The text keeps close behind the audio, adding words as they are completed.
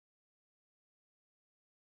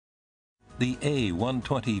The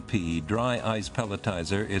A120P dry ice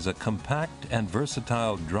pelletizer is a compact and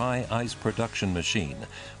versatile dry ice production machine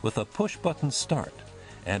with a push-button start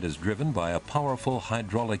and is driven by a powerful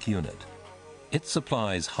hydraulic unit. It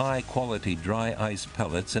supplies high-quality dry ice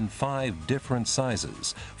pellets in 5 different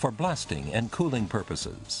sizes for blasting and cooling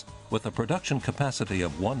purposes. With a production capacity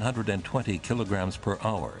of 120 kilograms per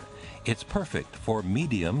hour, it's perfect for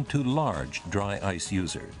medium to large dry ice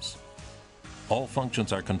users. All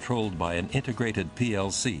functions are controlled by an integrated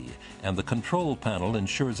PLC, and the control panel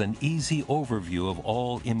ensures an easy overview of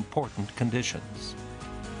all important conditions.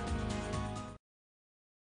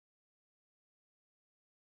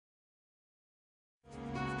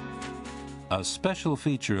 A special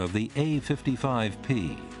feature of the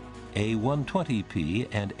A55P, A120P,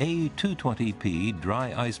 and A220P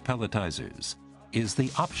dry ice pelletizers is the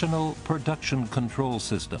optional production control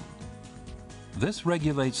system. This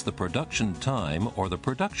regulates the production time or the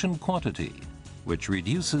production quantity, which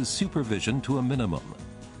reduces supervision to a minimum.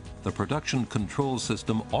 The production control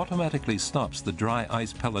system automatically stops the dry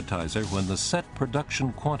ice pelletizer when the set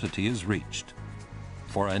production quantity is reached.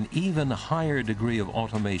 For an even higher degree of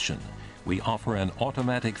automation, we offer an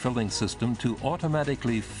automatic filling system to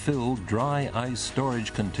automatically fill dry ice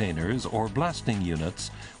storage containers or blasting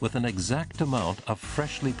units with an exact amount of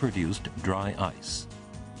freshly produced dry ice.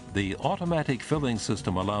 The automatic filling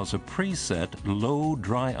system allows a preset low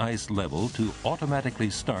dry ice level to automatically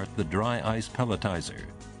start the dry ice pelletizer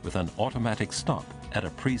with an automatic stop at a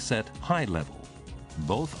preset high level.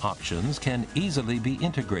 Both options can easily be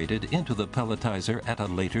integrated into the pelletizer at a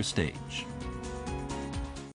later stage.